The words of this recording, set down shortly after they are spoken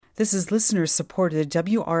This is listener-supported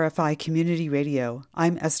WRFI Community Radio.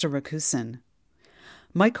 I'm Esther Rakusin.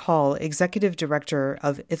 Mike Hall, Executive Director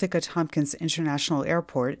of Ithaca Tompkins International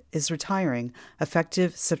Airport, is retiring,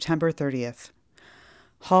 effective September 30th.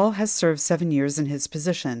 Hall has served 7 years in his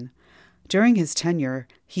position. During his tenure,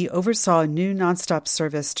 he oversaw new nonstop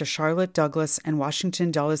service to Charlotte, Douglas, and Washington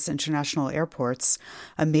Dulles International Airports,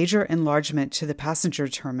 a major enlargement to the passenger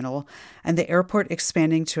terminal, and the airport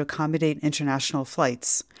expanding to accommodate international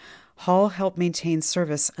flights. Hall helped maintain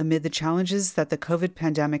service amid the challenges that the COVID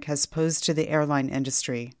pandemic has posed to the airline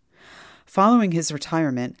industry. Following his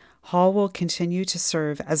retirement, Hall will continue to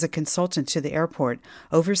serve as a consultant to the airport,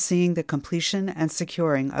 overseeing the completion and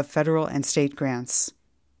securing of federal and state grants.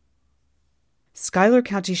 Schuyler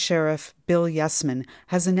County Sheriff Bill Yesman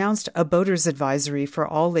has announced a boater's advisory for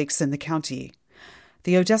all lakes in the county.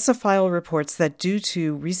 The Odessa File reports that due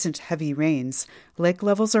to recent heavy rains, lake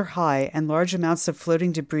levels are high and large amounts of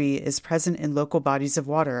floating debris is present in local bodies of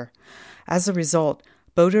water. As a result,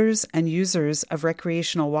 boaters and users of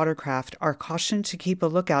recreational watercraft are cautioned to keep a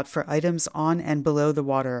lookout for items on and below the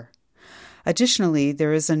water. Additionally,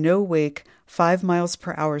 there is a no-wake 5 miles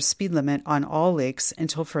per hour speed limit on all lakes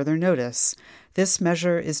until further notice. This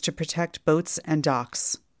measure is to protect boats and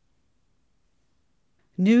docks.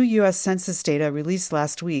 New U.S. Census data released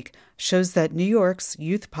last week shows that New York's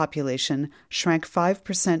youth population shrank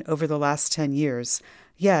 5% over the last 10 years,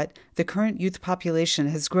 yet the current youth population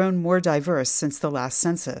has grown more diverse since the last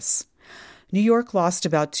census. New York lost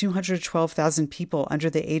about 212,000 people under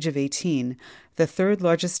the age of 18, the third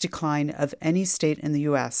largest decline of any state in the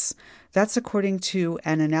U.S. That's according to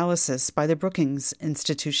an analysis by the Brookings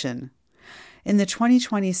Institution. In the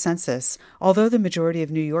 2020 census, although the majority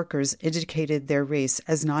of New Yorkers indicated their race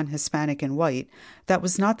as non-Hispanic and white, that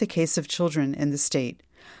was not the case of children in the state.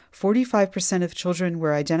 45% of children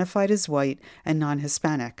were identified as white and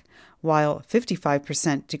non-Hispanic, while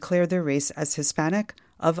 55% declared their race as Hispanic,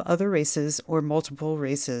 of other races, or multiple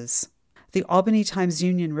races. The Albany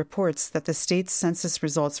Times-Union reports that the state's census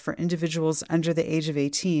results for individuals under the age of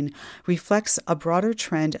 18 reflects a broader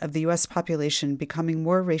trend of the U.S. population becoming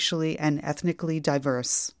more racially and ethnically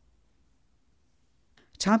diverse.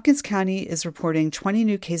 Tompkins County is reporting 20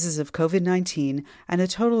 new cases of COVID-19 and a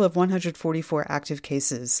total of 144 active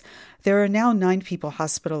cases. There are now 9 people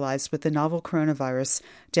hospitalized with the novel coronavirus,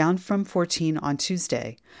 down from 14 on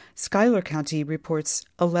Tuesday. Schuyler County reports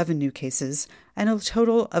 11 new cases and a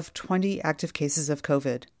total of 20 active cases of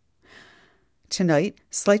COVID. Tonight,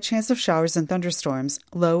 slight chance of showers and thunderstorms,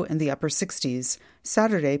 low in the upper 60s.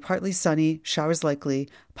 Saturday, partly sunny, showers likely,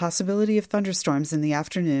 possibility of thunderstorms in the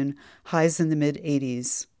afternoon, highs in the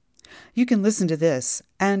mid-80s. You can listen to this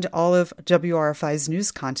and all of WRFI's news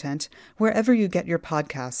content wherever you get your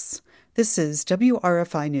podcasts. This is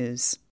WRFI News.